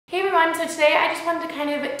everyone, so today I just wanted to kind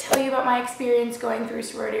of tell you about my experience going through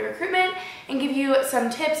sorority recruitment and give you some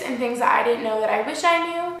tips and things that I didn't know that I wish I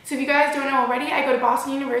knew. So if you guys don't know already, I go to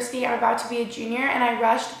Boston University. I'm about to be a junior and I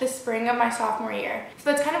rushed the spring of my sophomore year.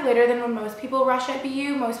 So that's kind of later than when most people rush at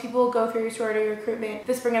BU. Most people go through sorority recruitment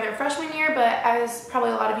the spring of their freshman year, but as probably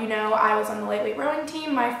a lot of you know, I was on the lightweight rowing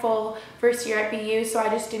team my full first year at BU, so I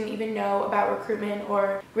just didn't even know about recruitment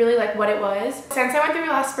or really like what it was. Since I went through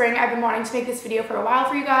last spring, I've been wanting to make this video for a while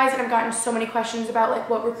for you guys, and I've gotten so many questions about like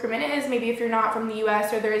what recruitment is, maybe if you're not from the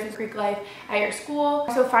US or there isn't Greek life at your school.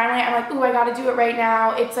 So finally I'm like, ooh, I gotta do it right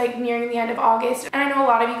now. It's like nearing the end of August, and I know a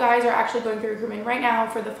lot of you guys are actually going through recruitment right now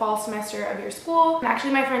for the fall semester of your school. And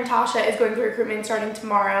actually my friend Tasha is going through recruitment starting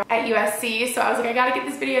tomorrow at USC, so I was like, I gotta get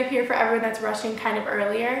this video up here for everyone that's rushing kind of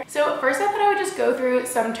earlier. So first I thought I would just go through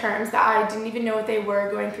some terms that I didn't even know what they were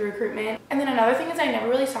going through recruitment. And then another thing is I never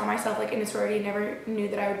really saw myself like in a sorority, never knew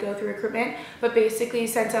that I would go through recruitment. But basically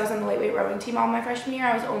since I was on the lightweight rowing team all my freshman year,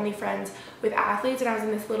 I was only friends with athletes and I was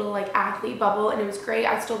in this little like athlete bubble, and it was great.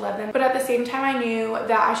 I still love them. But at the same time I knew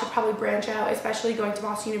that I should probably branch out, especially going to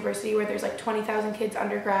Boston University where there's like 20,000 kids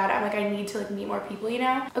undergrad. I'm like, I need to like meet more people, you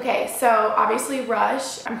know? Okay, so obviously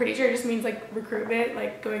rush, I'm pretty sure it just means like recruitment,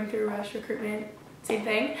 like going through rush recruitment. Same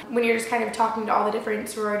thing. When you're just kind of talking to all the different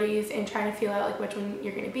sororities and trying to feel out like which one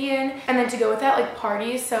you're gonna be in. And then to go with that, like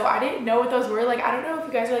parties. So I didn't know what those were. Like, I don't know if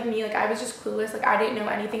you guys are like me, like I was just clueless. Like I didn't know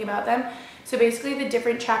anything about them. So basically the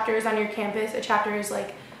different chapters on your campus, a chapter is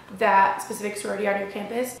like that specific sorority on your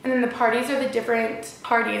campus, and then the parties are the different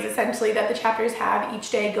parties essentially that the chapters have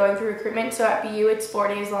each day going through recruitment. So at BU it's 4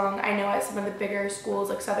 days long. I know at some of the bigger schools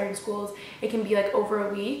like southern schools it can be like over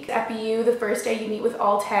a week. At BU the first day you meet with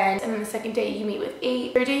all 10, and then the second day you meet with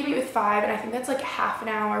 8, third day you meet with 5, and I think that's like half an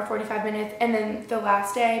hour, 45 minutes, and then the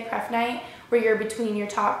last day, pref night, where you're between your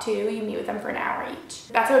top 2, you meet with them for an hour each.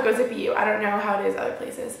 That's how it goes at BU. I don't know how it is other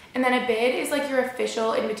places. And then a bid is like your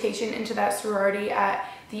official invitation into that sorority at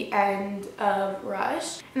the end of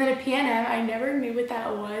rush. And then a PNM, I never knew what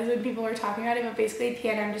that was when people were talking about it, but basically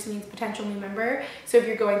PNM just means potential new member. So if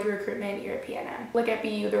you're going through recruitment, you're a PNM. Like at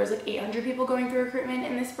BU, there was like 800 people going through recruitment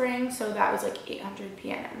in the spring, so that was like 800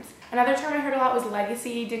 PNMs. Another term I heard a lot was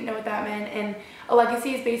legacy, didn't know what that meant, and a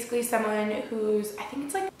legacy is basically someone who's, I think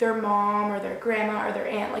it's like their mom or their grandma or their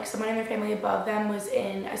aunt, like someone in their family above them was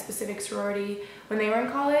in a specific sorority when they were in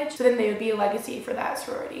college, so then they would be a legacy for that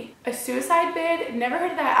sorority. A suicide bid, never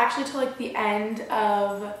heard of that actually till like the end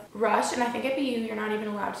of rush, and I think at BU you're not even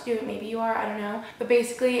allowed to do it. Maybe you are, I don't know. But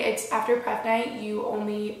basically it's after prep night, you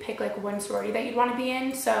only pick like one sorority that you'd want to be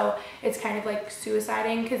in, so it's kind of like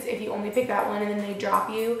suiciding, because if you only pick that one and then they drop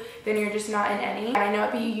you, then you're just not in any. And I know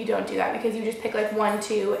at BU you don't do that because you just pick like 1,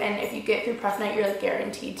 2, and if you get through prep night you're like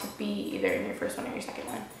guaranteed to be either in your first one or your second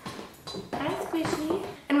one. Hi, squishy.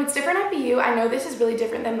 And what's different at BU, I know this is really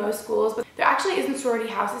different than most schools, but there actually isn't sorority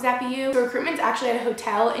houses at BU. So recruitment's actually at a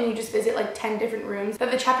hotel and you just visit like 10 different rooms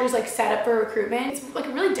that the chapter's like set up for recruitment. It's like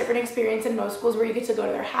a really different experience than most schools where you get to go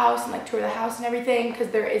to their house and like tour the house and everything, because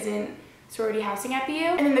there isn't sorority housing at BU.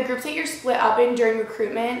 And then the groups that you're split up in during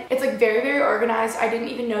recruitment, it's like very, very organized. I didn't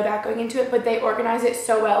even know that going into it, but they organize it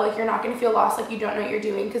so well. Like you're not gonna feel lost, like you don't know what you're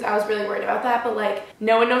doing, because I was really worried about that, but like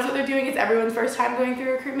no one knows what they're doing. It's everyone's first time going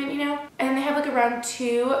through recruitment, you know? And they have like around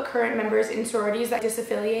 2 current members in sororities that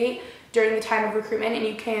disaffiliate during the time of recruitment, and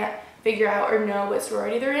you can't figure out or know what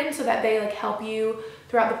sorority they're in, so that they like help you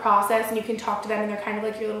throughout the process and you can talk to them, and they're kind of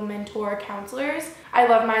like your little mentor counselors. I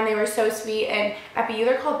love mine, they were so sweet. And at BU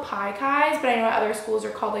they're called Pi Chis, but I know at other schools are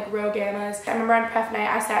called like Rho Gammas. I remember on prep night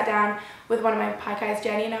I sat down with one of my Pi Chis,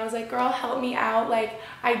 Jenny, and I was like, girl, help me out, like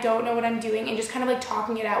I don't know what I'm doing, and just kind of like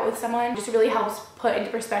talking it out with someone just really helps put into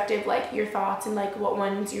perspective like your thoughts and like what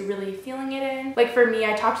ones you're really feeling it in. Like for me,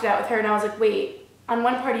 I talked it out with her and I was like, wait, on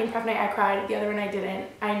one party in prep night I cried, the other one I didn't.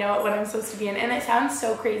 I know what I'm supposed to be in, and it sounds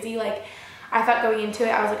so crazy. Like I thought going into it,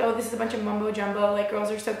 I was like, oh, this is a bunch of mumbo jumbo, like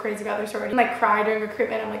girls are so crazy about their sorority. And like cry during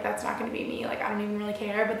recruitment, I'm like, that's not gonna be me, like I don't even really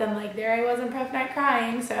care. But then like there I was in prep night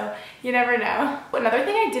crying, so you never know. Another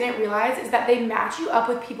thing I didn't realize is that they match you up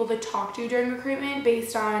with people to talk to during recruitment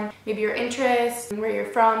based on maybe your interests and where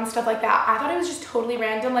you're from, stuff like that. I thought it was just totally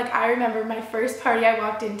random. Like I remember my first party I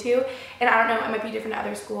walked into, and I don't know, it might be different at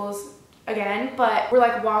other schools again, but we're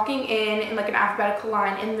like walking in like an alphabetical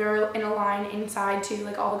line, and they're in a line inside to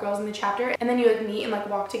like all the girls in the chapter, and then you like meet and like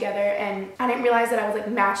walk together. And I didn't realize that I was like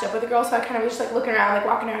matched up with a girl, so I kind of was just like looking around, like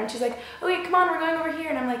walking around, and she's like, oh wait, come on, we're going over here.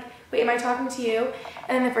 And I'm like, wait, am I talking to you?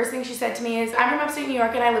 And then the first thing she said to me is, I'm from upstate New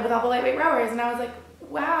York and I live with all the lightweight rowers. And I was like,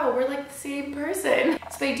 wow, we're like the same person.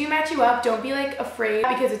 So they do match you up. Don't be like afraid,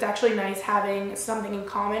 because it's actually nice having something in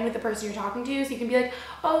common with the person you're talking to. So you can be like,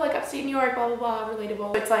 oh, like upstate New York, blah, blah, blah,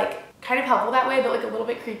 relatable. It's like kind of helpful that way, but like a little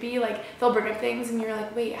bit creepy. Like they'll bring up things and you're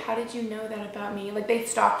like, wait, how did you know that about me? Like they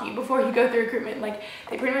stalk you before you go through recruitment. Like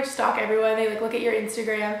they pretty much stalk everyone. They like look at your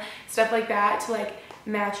Instagram, stuff like that, to like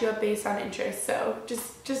match you up based on interest. So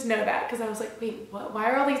just know that, because I was like, wait, what? Why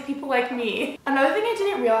are all these people like me? Another thing I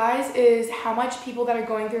didn't realize is how much people that are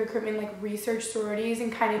going through recruitment like research sororities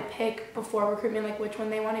and kind of pick before recruitment like which one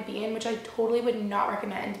they want to be in, which I totally would not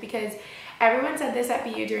recommend, because everyone said this at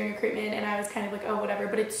BU during recruitment and I was kind of like, oh, whatever,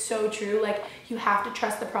 but it's so true. Like you have to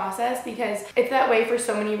trust the process, because it's that way for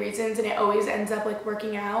so many reasons and it always ends up like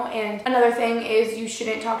working out. And another thing is you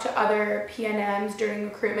shouldn't talk to other PNMs during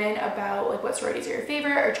recruitment about like what sororities are your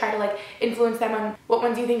favorite, or try to like influence them on what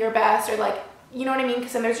ones you think are best, or like, you know what I mean?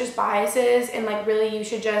 Because then there's just biases, and like really you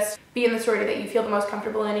should just be in the sorority that you feel the most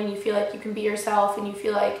comfortable in, and you feel like you can be yourself, and you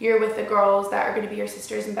feel like you're with the girls that are going to be your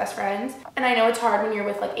sisters and best friends. And I know it's hard when you're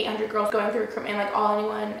with like 800 girls going through recruitment, like all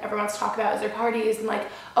anyone ever wants to talk about is their parties and like,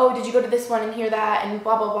 oh, did you go to this one and hear that and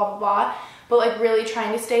blah blah blah blah blah. But like really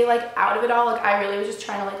trying to stay like out of it all. Like I really was just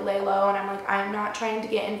trying to like lay low, and I'm like, I'm not trying to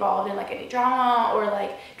get involved in like any drama, or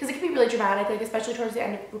like, because it can be really dramatic, like especially towards the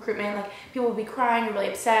end of recruitment, like people will be crying or really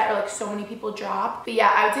upset, or like so many people drop. But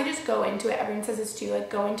yeah, I would say just go into it. Everyone says this too, like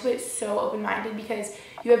go into it so open-minded, because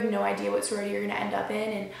you have no idea what sorority you're gonna end up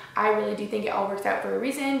in. And I really do think it all works out for a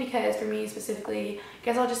reason, because for me specifically, I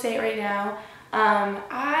guess I'll just say it right now,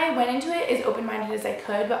 I went into it as open-minded as I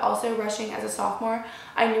could, but also rushing as a sophomore,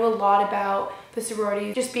 I knew a lot about the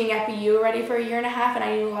sorority, just being at BU already for a year and a half, and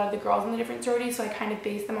I knew a lot of the girls in the different sororities, so I kind of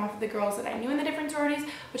based them off of the girls that I knew in the different sororities,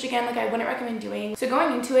 which again, like I wouldn't recommend doing. So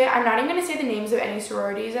going into it, I'm not even gonna say the names of any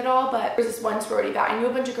sororities at all, but there's this one sorority that I knew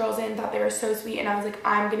a bunch of girls in, thought they were so sweet, and I was like,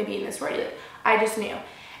 I'm gonna be in this sorority. Like, I just knew.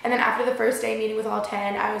 And then after the first day meeting with all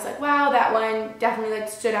 10, I was like, wow, that one definitely like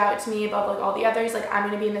stood out to me above like all the others. Like I'm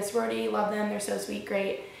gonna be in this sorority, love them, they're so sweet,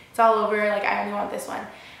 great. It's all over, like I only want this one. And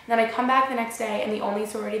then I come back the next day, and the only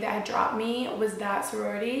sorority that had dropped me was that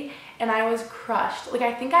sorority, and I was crushed. Like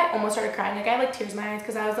I think I almost started crying. Like I had like tears in my eyes,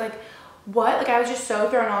 because I was like, what? Like I was just so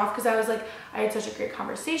thrown off, because I was like, I had such a great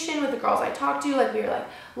conversation with the girls I talked to. Like we were like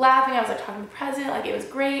laughing, I was like talking to the president, like it was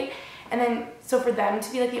great. And then, so for them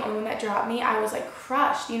to be like the only one that dropped me, I was like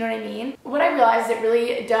crushed, you know what I mean? What I realized, it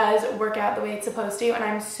really does work out the way it's supposed to, and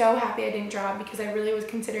I'm so happy I didn't drop, because I really was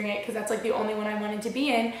considering it, because that's like the only one I wanted to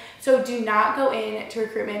be in. So do not go into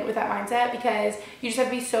recruitment with that mindset, because you just have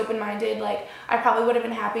to be so open-minded. Like I probably would have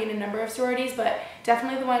been happy in a number of sororities, but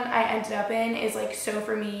definitely the one I ended up in is like so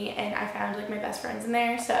for me, and I found like my best friends in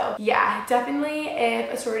there. So yeah, definitely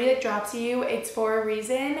if a sorority that drops you, it's for a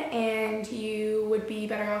reason, and you would be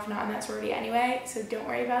better off not in that sorority anyway, so don't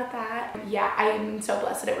worry about that. Yeah, I'm so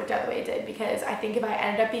blessed that it worked out the way it did, because I think if I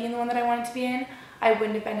ended up being in the one that I wanted to be in, I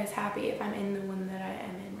wouldn't have been as happy if I'm in the one that I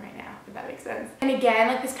am in right now, if that makes sense. And again,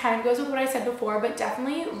 like this kind of goes with what I said before, but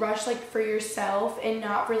definitely rush like for yourself and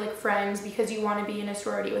not for like friends, because you want to be in a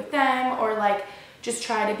sorority with them, or like just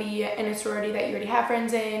try to be in a sorority that you already have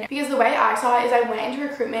friends in. Because the way I saw it is I went into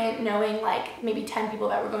recruitment knowing like maybe 10 people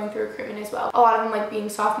that were going through recruitment as well. A lot of them like being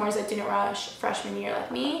sophomores that didn't rush freshman year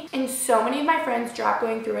like me. And so many of my friends dropped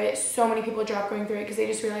going through it. So many people dropped going through it because they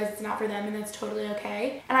just realized it's not for them, and that's totally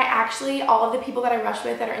okay. And I actually, all of the people that I rushed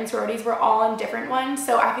with that are in sororities were all in different ones.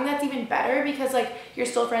 So I think that's even better, because like you're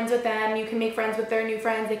still friends with them. You can make friends with their new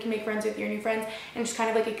friends. They can make friends with your new friends, and just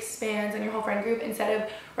kind of like expands on your whole friend group, instead of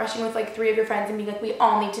rushing with like 3 of your friends and being like, we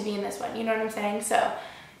all need to be in this one, you know what I'm saying? So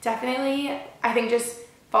definitely, I think just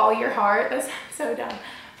follow your heart. That sounds so dumb,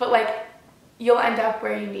 but like you'll end up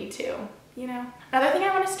where you need to, you know? Another thing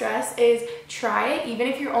I want to stress is try it even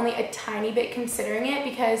if you're only a tiny bit considering it,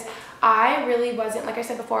 because I really wasn't, like I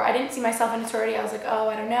said before, I didn't see myself in a sorority. I was like, oh,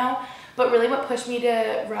 I don't know. But really what pushed me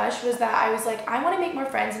to rush was that I was like, I want to make more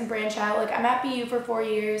friends and branch out. Like I'm at BU for 4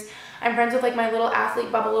 years. I'm friends with like my little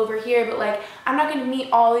athlete bubble over here, but like I'm not going to meet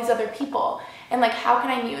all these other people. And like how can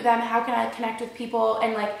I meet with them? How can I connect with people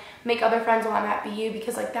and like make other friends while I'm at BU?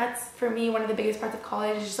 Because like that's for me one of the biggest parts of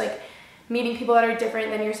college, is just like meeting people that are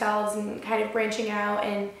different than yourselves and kind of branching out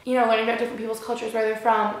and, you know, learning about different people's cultures, where they're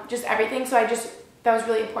from, just everything. So that was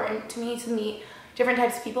really important to me, to meet different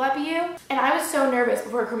types of people at BU. And I was so nervous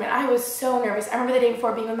before recruitment. I was so nervous. I remember the day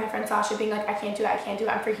before being with my friend Sasha, being like, I can't do it,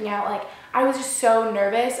 I'm freaking out. Like I was just so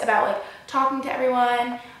nervous about like talking to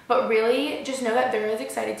everyone. But really just know that they're as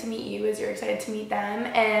excited to meet you as you're excited to meet them,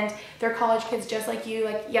 and they're college kids just like you.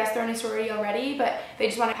 Like yes, they're in a sorority already, but they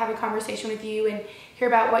just want to have a conversation with you and hear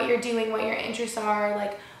about what you're doing, what your interests are,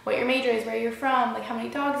 like what your major is, where you're from, like how many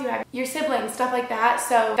dogs you have, your siblings, stuff like that.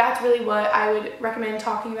 So that's really what I would recommend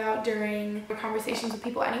talking about during conversations with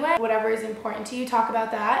people anyway. Whatever is important to you, talk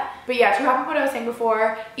about that. But yeah, to wrap up what I was saying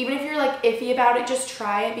before, even if you're like iffy about it, just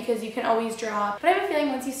try it because you can always drop. But I have a feeling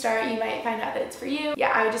once you start, you might find out that it's for you.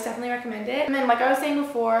 Yeah, I would just definitely recommend it. And then like I was saying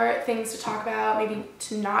before, things to talk about, maybe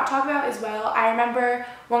to not talk about as well. I remember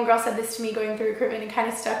one girl said this to me going through recruitment and kind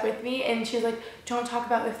of stuck with me, and she was like, don't talk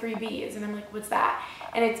about the 3 B's. And I'm like, what's that?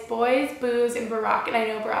 And it's boys, booze, and Barack. And I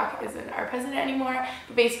know Barack isn't our president anymore,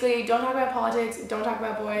 but basically don't talk about politics, don't talk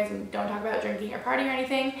about boys, and don't talk about drinking or partying or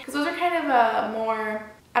anything, because those are kind of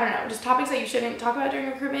more, I don't know, just topics that you shouldn't talk about during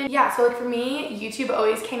recruitment. Yeah, so like for me, YouTube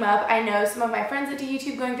always came up. I know some of my friends that do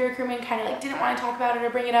YouTube going through recruitment kind of like didn't want to talk about it or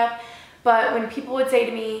bring it up, but when people would say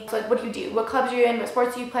to me, like, what do you do? What clubs are you in? What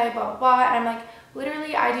sports do you play? Blah, blah, blah. And I'm like,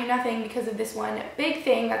 literally, I do nothing because of this one big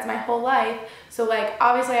thing that's my whole life. So like,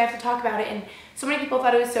 obviously I have to talk about it. And so many people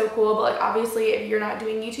thought it was so cool, but like, obviously if you're not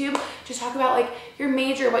doing YouTube, just talk about like your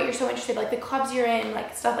major, what you're so interested in, like the clubs you're in,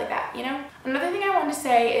 like stuff like that, you know? Another thing I wanted to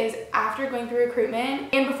say is after going through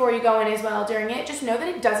recruitment and before you go in as well during it, just know that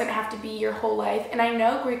it doesn't have to be your whole life. And I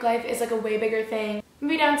know Greek life is like a way bigger thing,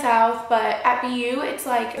 maybe down south, but at BU, it's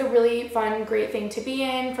like a really fun, great thing to be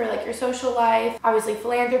in for like your social life. Obviously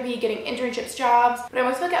philanthropy, getting internships, jobs. But I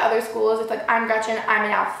always feel like at other schools, it's like, I'm Gretchen, I'm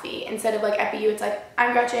in Alpha Phi. Instead of like at BU, it's like,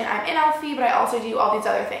 I'm Gretchen, I'm in Alpha Phi, but I also do all these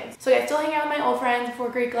other things. So yeah, I still hang out with my old friends before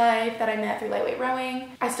Greek life that I met through lightweight rowing.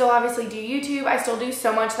 I still obviously do YouTube. I still do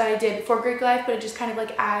so much that I did before Greek life, but it just kind of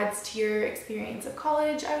like adds to your experience of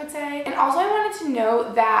college, I would say. And also I wanted to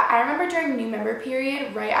note that I remember during new member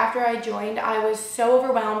period, right after I joined, I was so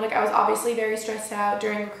overwhelmed. Like I was obviously very stressed out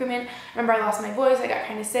during recruitment. I remember I lost my voice. I got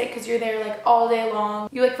kind of sick because you're there like all day long.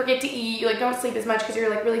 You like forget to eat. You like don't sleep as much because you're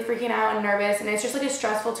like really freaking out and nervous, and it's just like a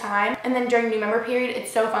stressful time. And then during new member period,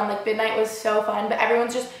 it's so fun. Like midnight was so fun, but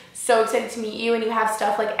everyone's just so excited to meet you, and you have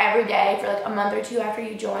stuff like every day for like a month or two after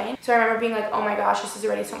you join. So I remember being like, oh my gosh, this is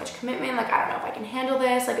already so much commitment. Like I don't know if I can handle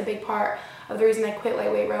this. Like a big part of the reason I quit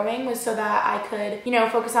lightweight rowing was so that I could, you know,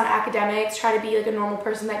 focus on academics, try to be like a normal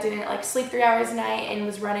person that didn't like sleep 3 hours a night and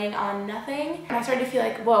was running on nothing. And I started to feel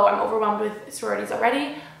like, whoa, I'm overwhelmed with sororities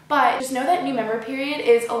already. But just know that new member period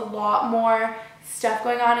is a lot more stuff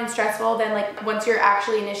going on and stressful than like once you're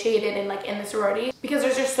actually initiated and like in the sorority, because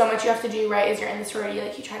there's just so much you have to do right as you're in the sorority.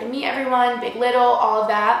 Like you try to meet everyone, big little, all of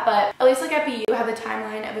that. But at least like at BU, have the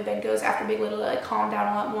timeline of event goes after big little to like calm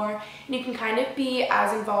down a lot more, and you can kind of be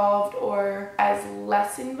as involved or as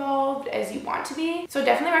less involved as you want to be. So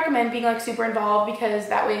definitely recommend being like super involved, because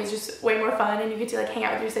that way it's just way more fun and you get to like hang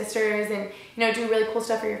out with your sisters and, you know, do really cool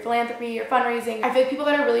stuff for your philanthropy, your fundraising. I feel like people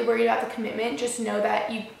that are really worried about the commitment, just know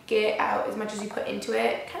that you get out as much as you put into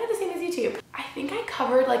it, kind of the same as YouTube. I think I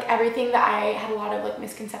covered like everything that I had a lot of like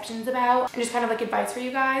misconceptions about, and just kind of like advice for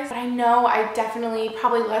you guys. But I know I definitely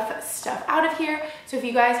probably left stuff out of here. So if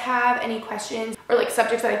you guys have any questions or like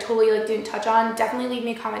subjects that I totally like didn't touch on, definitely leave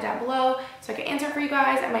me a comment down below so I can answer for you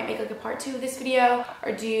guys. I might make like a part 2 of this video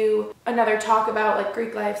or do another talk about like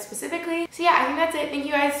Greek life specifically. So yeah, I think that's it. Thank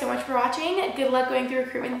you guys so much for watching. Good luck going through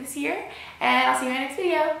recruitment this year, and I'll see you in my next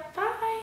video.